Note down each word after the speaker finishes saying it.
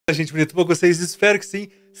gente bonita, com vocês, espero que sim.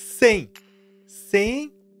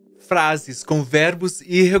 100 frases com verbos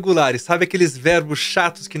irregulares. Sabe aqueles verbos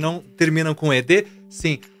chatos que não terminam com ed?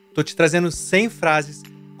 Sim, tô te trazendo 100 frases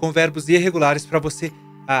com verbos irregulares para você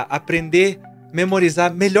aprender,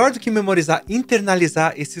 memorizar, melhor do que memorizar,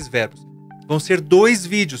 internalizar esses verbos. Vão ser 2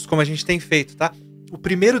 vídeos, como a gente tem feito, tá? O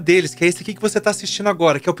primeiro deles, que é esse aqui que você tá assistindo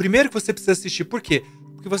agora, que é o primeiro que você precisa assistir. Por quê?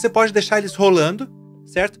 Porque você pode deixar eles rolando,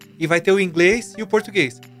 certo? E vai ter o inglês e o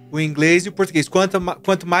português. O inglês e o português.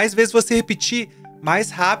 Quanto mais vezes você repetir, mais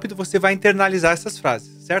rápido você vai internalizar essas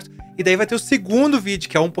frases, certo? E daí vai ter o segundo vídeo,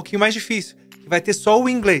 que é um pouquinho mais difícil, que vai ter só o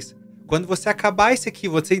inglês. Quando você acabar esse aqui,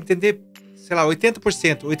 você entender, sei lá,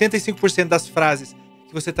 80%, 85% das frases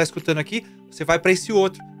que você tá escutando aqui, você vai para esse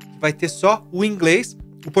outro, que vai ter só o inglês.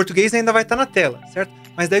 O português ainda vai estar na tela, certo?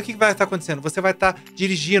 Mas daí o que vai estar acontecendo? Você vai estar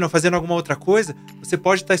dirigindo ou fazendo alguma outra coisa, você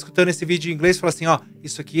pode estar escutando esse vídeo em inglês e falar assim, ó,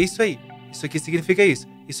 isso aqui é isso aí, isso aqui significa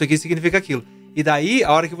isso aqui significa aquilo. E daí,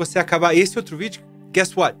 a hora que você acabar esse outro vídeo,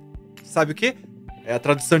 guess what? Sabe o quê? É a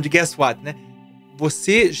tradução de guess what, né?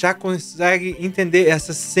 Você já consegue entender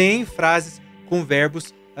essas 100 frases com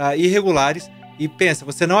verbos irregulares. E pensa,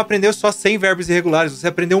 você não aprendeu só 100 verbos irregulares, você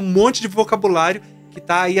aprendeu um monte de vocabulário que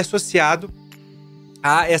está aí associado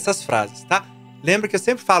a essas frases, tá? Lembra que eu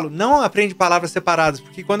sempre falo, não aprende palavras separadas,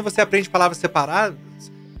 porque quando você aprende palavras separadas,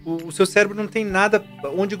 o seu cérebro não tem nada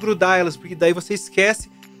onde grudar elas, porque daí você esquece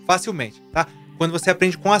facilmente, tá? Quando você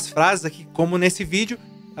aprende com as frases aqui, como nesse vídeo,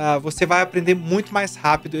 você vai aprender muito mais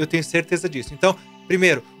rápido, eu tenho certeza disso. Então,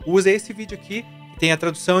 primeiro, use esse vídeo aqui, tem a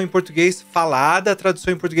tradução em português falada, a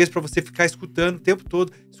tradução em português para você ficar escutando o tempo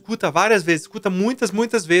todo, escuta várias vezes, escuta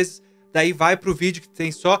muitas vezes, daí vai pro vídeo que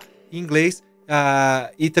tem só em inglês,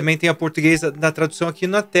 e também tem a português na tradução aqui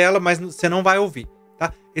na tela, mas você não vai ouvir,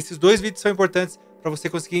 tá? Esses 2 vídeos são importantes para você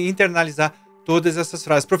conseguir internalizar todas essas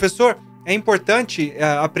frases. Professor, é importante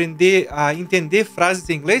aprender a entender frases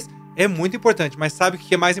em inglês? É muito importante, mas sabe o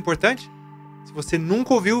que é mais importante? Se você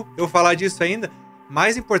nunca ouviu eu falar disso ainda,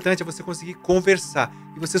 mais importante é você conseguir conversar.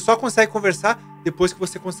 E você só consegue conversar depois que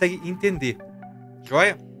você consegue entender.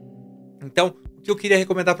 Joia? Então, o que eu queria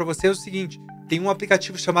recomendar para você é o seguinte, tem um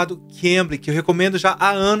aplicativo chamado Cambly, que eu recomendo já há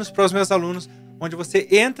anos para os meus alunos, onde você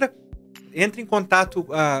entra em contato,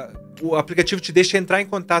 o aplicativo te deixa entrar em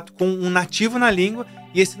contato com um nativo na língua,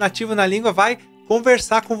 e esse nativo na língua vai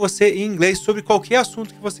conversar com você em inglês sobre qualquer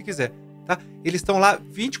assunto que você quiser, tá? Eles estão lá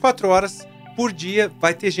 24 horas por dia,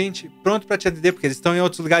 vai ter gente pronto para te atender, porque eles estão em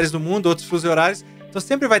outros lugares do mundo, outros fusos horários, então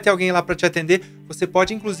sempre vai ter alguém lá para te atender. Você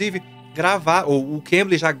pode inclusive gravar, ou o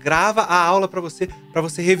Cambly já grava a aula para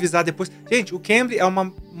você revisar depois. Gente, o Cambly é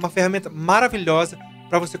uma ferramenta maravilhosa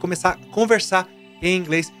para você começar a conversar em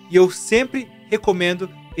inglês, e eu sempre recomendo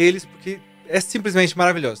eles porque é simplesmente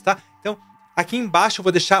maravilhoso, tá? Então, aqui embaixo eu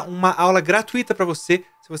vou deixar uma aula gratuita para você.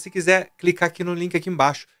 Se você quiser clicar aqui no link aqui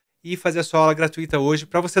embaixo e fazer a sua aula gratuita hoje,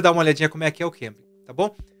 para você dar uma olhadinha como é que é o Cambly, tá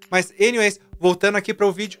bom? Mas, anyways, voltando aqui para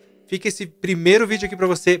o vídeo, fica esse primeiro vídeo aqui para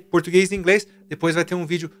você, português e inglês. Depois vai ter um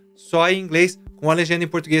vídeo só em inglês, com a legenda em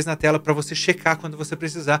português na tela, para você checar quando você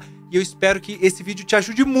precisar. E eu espero que esse vídeo te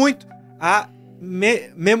ajude muito a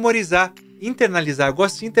memorizar, internalizar. Eu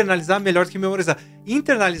gosto de internalizar melhor do que memorizar.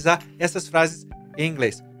 Internalizar essas frases em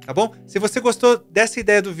inglês, tá bom? Se você gostou dessa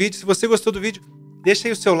ideia do vídeo, se você gostou do vídeo, deixa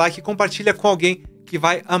aí o seu like e compartilha com alguém que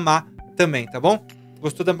vai amar também, tá bom?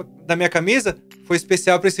 Gostou da minha camisa? Foi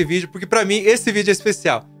especial para esse vídeo, porque para mim esse vídeo é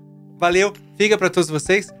especial. Valeu, fica para todos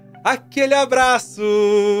vocês. Aquele abraço!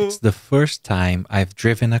 It's the first time I've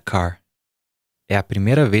driven a car. É a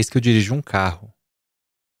primeira vez que eu dirijo um carro.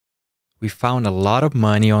 We found a lot of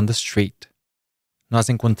money on the street. Nós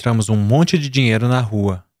encontramos um monte de dinheiro na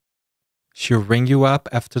rua. She'll ring you up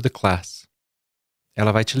after the class.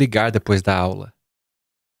 Ela vai te ligar depois da aula.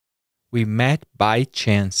 We met by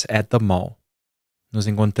chance at the mall. Nos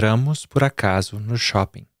encontramos por acaso no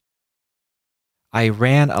shopping. I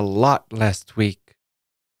ran a lot last week.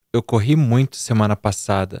 Eu corri muito semana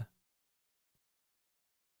passada.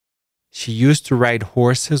 She used to ride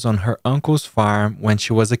horses on her uncle's farm when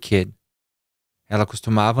she was a kid. Ela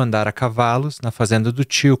costumava andar a cavalos na fazenda do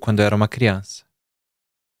tio quando era uma criança.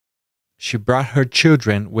 She brought her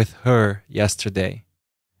children with her yesterday.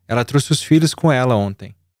 Ela trouxe os filhos com ela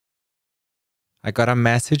ontem. I got a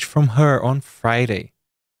message from her on Friday.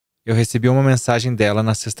 Eu recebi uma mensagem dela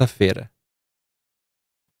na sexta-feira.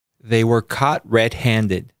 They were caught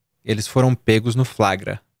red-handed. Eles foram pegos no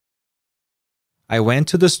flagra. I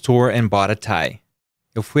went to the store and bought a tie.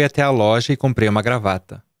 Eu fui até a loja e comprei uma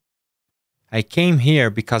gravata. I came here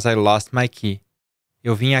because I lost my key.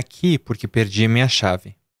 Eu vim aqui porque perdi minha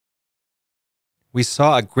chave. We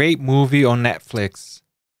saw a great movie on Netflix.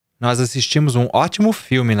 Nós assistimos um ótimo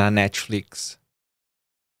filme na Netflix.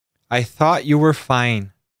 I thought you were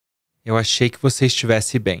fine. Eu achei que você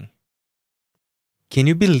estivesse bem. Can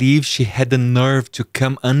you believe she had the nerve to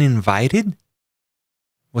come uninvited?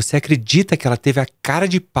 Você acredita que ela teve a cara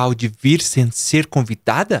de pau de vir sem ser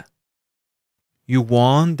convidada? You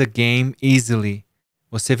won the game easily.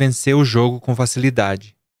 Você venceu o jogo com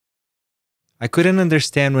facilidade. I couldn't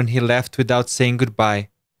understand when he left without saying goodbye,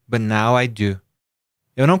 but now I do.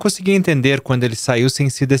 Eu não conseguia entender quando ele saiu sem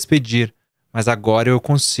se despedir, mas agora eu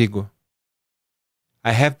consigo. I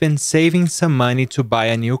have been saving some money to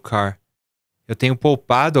buy a new car. Eu tenho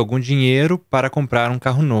poupado algum dinheiro para comprar um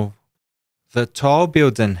carro novo. The tall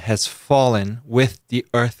building has fallen with the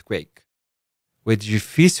earthquake. O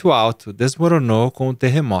edifício alto desmoronou com o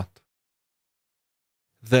terremoto.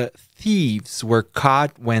 The thieves were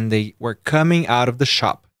caught when they were coming out of the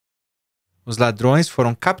shop. Os ladrões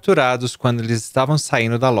foram capturados quando eles estavam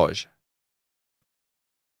saindo da loja.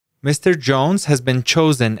 Mr. Jones has been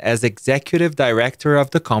chosen as executive director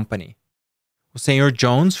of the company. O Sr.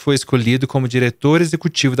 Jones foi escolhido como diretor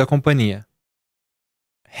executivo da companhia.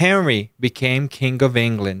 Henry became King of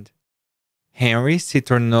England. Henry se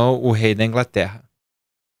tornou o rei da Inglaterra.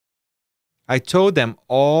 I told them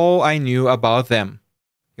all I knew about them.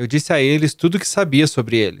 Eu disse a eles tudo o que sabia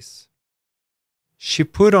sobre eles. She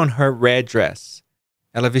put on her red dress.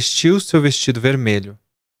 Ela vestiu seu vestido vermelho.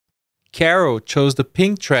 Carol chose the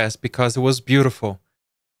pink dress because it was beautiful.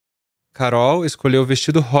 Carol escolheu o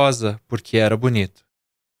vestido rosa porque era bonito.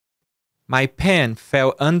 My pen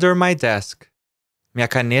fell under my desk. Minha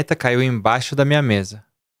caneta caiu embaixo da minha mesa.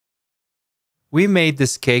 We made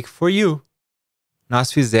this cake for you.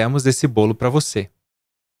 Nós fizemos esse bolo para você.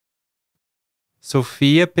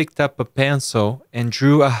 Sophia picked up a pencil and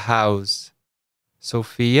drew a house.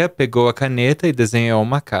 Sophia pegou a caneta e desenhou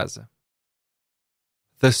uma casa.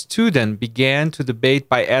 The student began to debate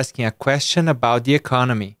by asking a question about the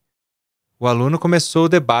economy. O aluno começou o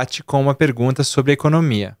debate com uma pergunta sobre a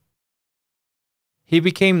economia. He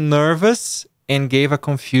became nervous and gave a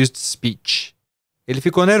confused speech. Ele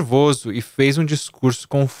ficou nervoso e fez um discurso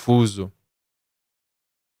confuso.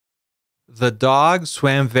 The dog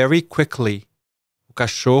swam very quickly. O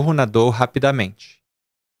cachorro nadou rapidamente.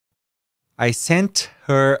 I sent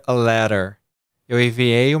her a letter. Eu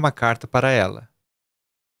enviei uma carta para ela.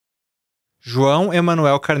 João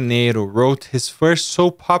Emanuel Carneiro wrote his first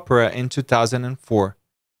soap opera in 2004.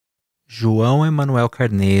 João Emanuel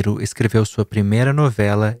Carneiro escreveu sua primeira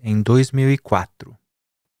novela em 2004.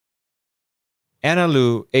 Ana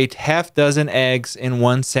Lu ate half dozen eggs in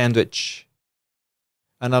one sandwich.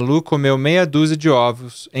 Ana Lu comeu meia dúzia de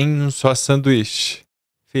ovos em um só sanduíche.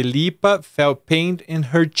 Felipa felt pain in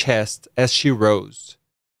her chest as she rose.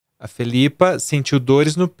 A Felipa sentiu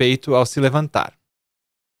dores no peito ao se levantar.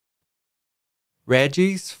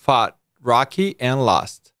 Regis fought Rocky and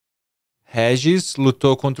lost. Regis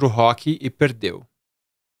lutou contra o Rocky e perdeu.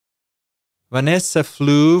 Vanessa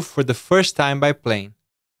flew for the first time by plane.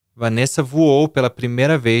 Vanessa voou pela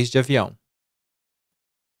primeira vez de avião.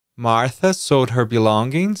 Martha sold her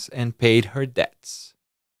belongings and paid her debts.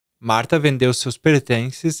 Marta vendeu seus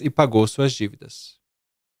pertences e pagou suas dívidas.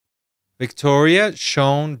 Victoria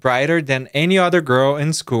shone brighter than any other girl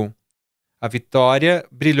in school. A Vitória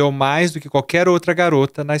brilhou mais do que qualquer outra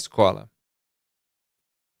garota na escola.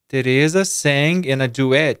 Teresa sang in a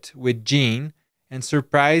duet with Jean and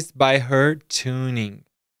surprised by her tuning.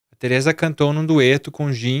 A Teresa cantou num dueto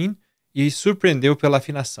com Jean e surpreendeu pela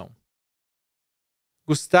afinação.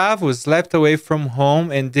 Gustavo slept away from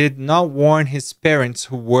home and did not warn his parents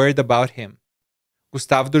who worried about him.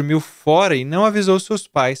 Gustavo dormiu fora e não avisou seus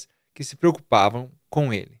pais que se preocupavam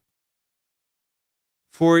com ele.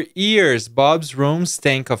 For years, Bob's room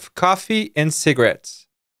stank of coffee and cigarettes.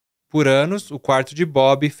 Por anos, o quarto de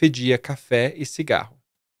Bob fedia café e cigarro.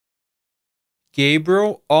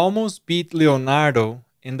 Gabriel almost beat Leonardo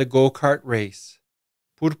in the go-kart race.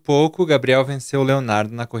 Por pouco, Gabriel venceu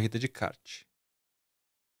Leonardo na corrida de kart.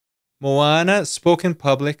 Moana spoke in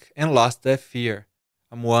public and lost that fear.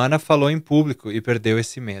 A Moana falou em público e perdeu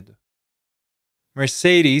esse medo.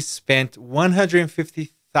 Mercedes spent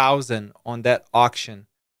 $150,000 on that auction.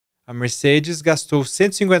 A Mercedes gastou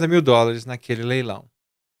 $150 mil naquele leilão.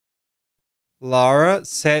 Laura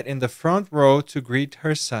sat in the front row to greet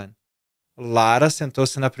her son. Lara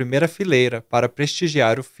sentou-se na primeira fileira para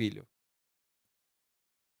prestigiar o filho.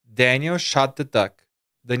 Daniel shot the duck.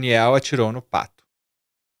 Daniel atirou no pato.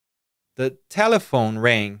 The telephone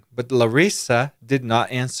rang, but Larissa did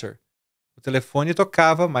not answer. O telefone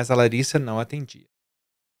tocava, mas a Larissa não atendia.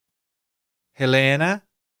 Helena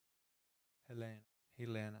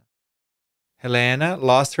Helena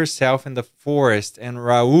lost herself in the forest and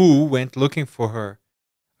Raul went looking for her.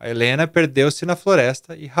 A Helena perdeu-se na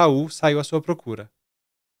floresta e Raul saiu à sua procura.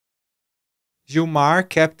 Gilmar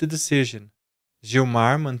kept the decision.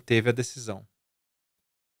 Gilmar manteve a decisão.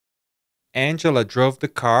 Angela drove the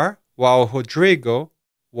car while Rodrigo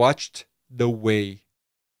watched the way.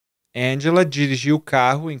 Angela dirigiu o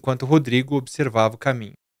carro enquanto Rodrigo observava o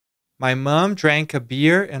caminho. My mom drank a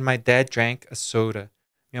beer and my dad drank a soda.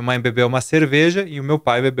 Minha mãe bebeu uma cerveja e o meu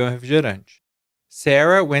pai bebeu um refrigerante.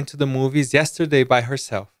 Sarah went to the movies yesterday by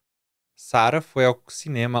herself. Sarah foi ao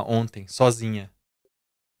cinema ontem, sozinha.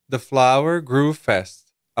 The flower grew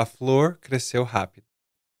fast. A flor cresceu rápido.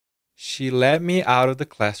 She let me out of the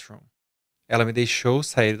classroom. Ela me deixou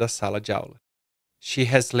sair da sala de aula. She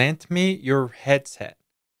has lent me your headset.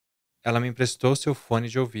 Ela me emprestou seu fone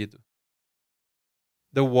de ouvido.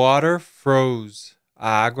 The water froze. A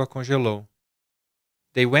água congelou.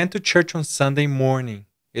 They went to church on Sunday morning.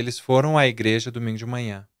 Eles foram à igreja domingo de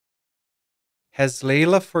manhã. Has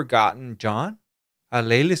Leila forgotten John? A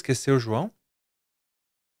Leila esqueceu João?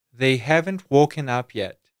 They haven't woken up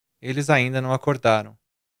yet. Eles ainda não acordaram.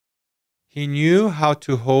 He knew how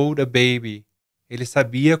to hold a baby. Ele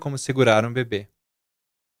sabia como segurar um bebê.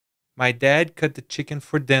 My dad cut the chicken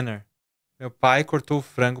for dinner. Meu pai cortou o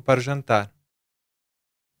frango para o jantar.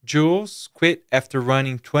 Jules quit after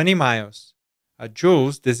running 20 miles. A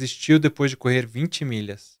Jules desistiu depois de correr 20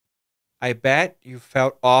 milhas. I bet you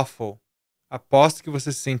felt awful. Aposto que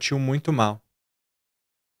você se sentiu muito mal.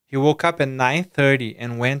 He woke up at 9:30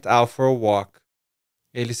 and went out for a walk.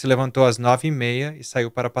 Ele se levantou às 9:30 e saiu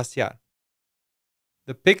para passear.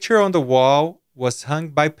 The picture on the wall was hung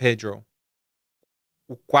by Pedro.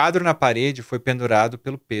 O quadro na parede foi pendurado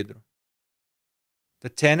pelo Pedro. The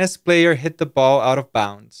tennis player hit the ball out of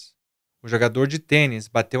bounds. O jogador de tênis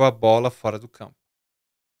bateu a bola fora do campo.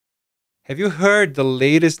 Have you heard the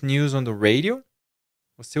latest news on the radio?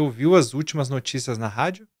 Você ouviu as últimas notícias na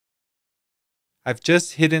rádio? I've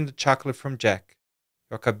just hidden the chocolate from Jack.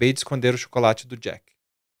 Eu acabei de esconder o chocolate do Jack.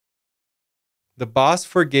 The boss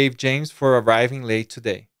forgave James for arriving late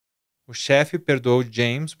today. O chefe perdoou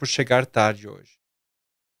James por chegar tarde hoje.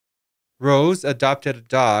 Rose adopted a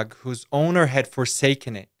dog whose owner had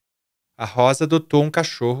forsaken it. A Rosa adotou um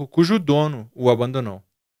cachorro cujo dono o abandonou.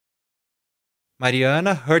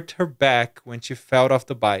 Mariana hurt her back when she fell off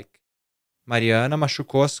the bike. Mariana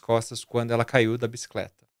machucou as costas quando ela caiu da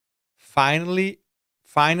bicicleta. Finally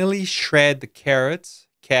shred the carrots,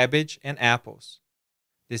 cabbage and apples.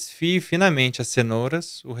 Desfie finamente as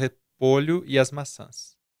cenouras, o repolho e as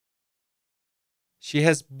maçãs. She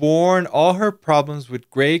has borne all her problems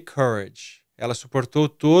with great courage. Ela suportou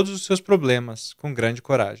todos os seus problemas com grande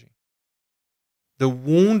coragem. The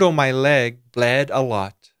wound on my leg bled a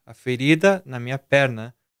lot. A ferida na minha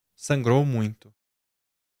perna sangrou muito.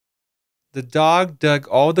 The dog dug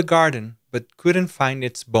all the garden, but couldn't find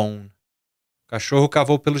its bone. O cachorro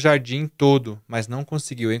cavou pelo jardim todo, mas não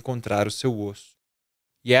conseguiu encontrar o seu osso.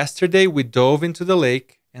 Yesterday we dove into the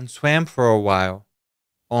lake and swam for a while.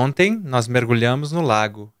 Ontem nós mergulhamos no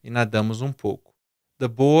lago e nadamos um pouco. The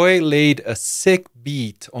boy laid a sick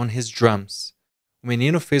beat on his drums. O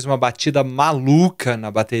menino fez uma batida maluca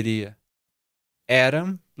na bateria.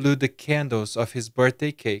 Adam blew the candles of his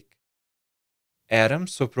birthday cake. Adam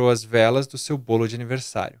soprou as velas do seu bolo de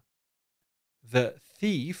aniversário. The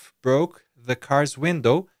thief broke the car's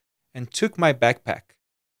window and took my backpack.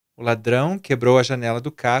 O ladrão quebrou a janela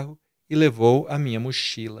do carro e levou a minha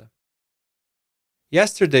mochila.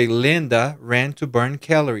 Yesterday, Linda ran to burn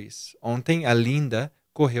calories. Ontem, a Linda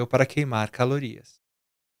correu para queimar calorias.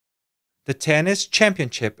 The tennis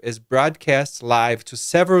championship is broadcast live to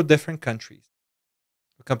several different countries.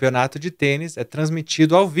 O campeonato de tênis é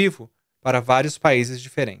transmitido ao vivo para vários países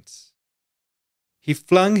diferentes. He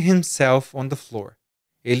flung himself on the floor.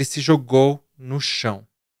 Ele se jogou no chão.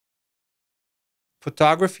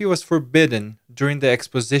 Photography was forbidden during the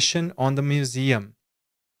exposition on the museum.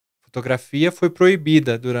 Fotografia foi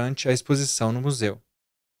proibida durante a exposição no museu.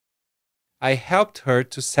 I helped her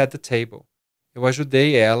to set the table. Eu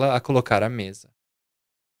ajudei ela a colocar a mesa.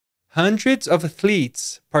 Hundreds of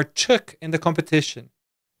athletes partook in the competition.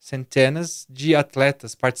 Centenas de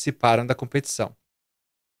atletas participaram da competição.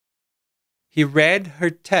 He read her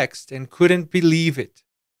text and couldn't believe it.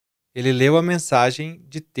 Ele leu a mensagem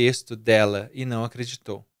de texto dela e não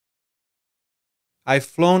acreditou. I've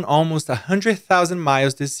flown almost 100,000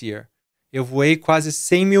 miles this year. Eu voei quase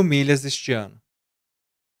 100 mil milhas este ano.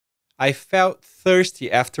 I felt thirsty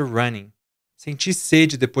after running. Senti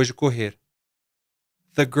sede depois de correr.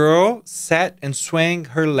 The girl sat and swung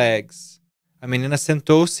her legs. A menina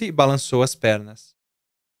sentou-se e balançou as pernas.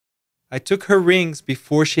 I took her rings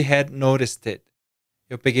before she had noticed it.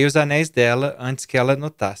 Eu peguei os anéis dela antes que ela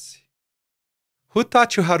notasse. Who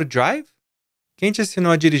taught you how to drive? Quem te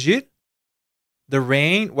ensinou a dirigir? The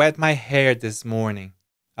rain wet my hair this morning.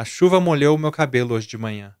 A chuva molhou o meu cabelo hoje de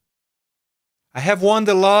manhã. I have won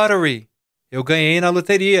the lottery. Eu ganhei na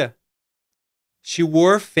loteria. She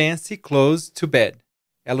wore fancy clothes to bed.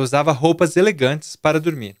 Ela usava roupas elegantes para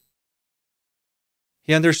dormir.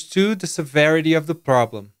 He understood the severity of the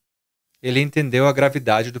problem. Ele entendeu a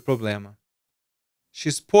gravidade do problema.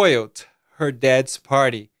 She spoiled her dad's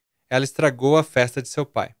party. Ela estragou a festa de seu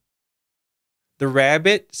pai. The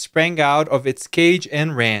rabbit sprang out of its cage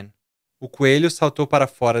and ran. O coelho saltou para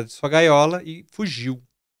fora de sua gaiola e fugiu.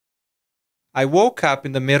 I woke up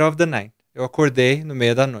in the middle of the night. Eu acordei no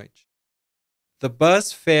meio da noite. The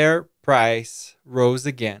bus fare price rose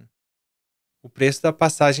again. O preço da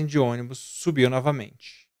passagem de ônibus subiu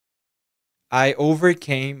novamente. I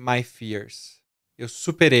overcame my fears. Eu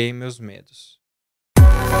superei meus medos.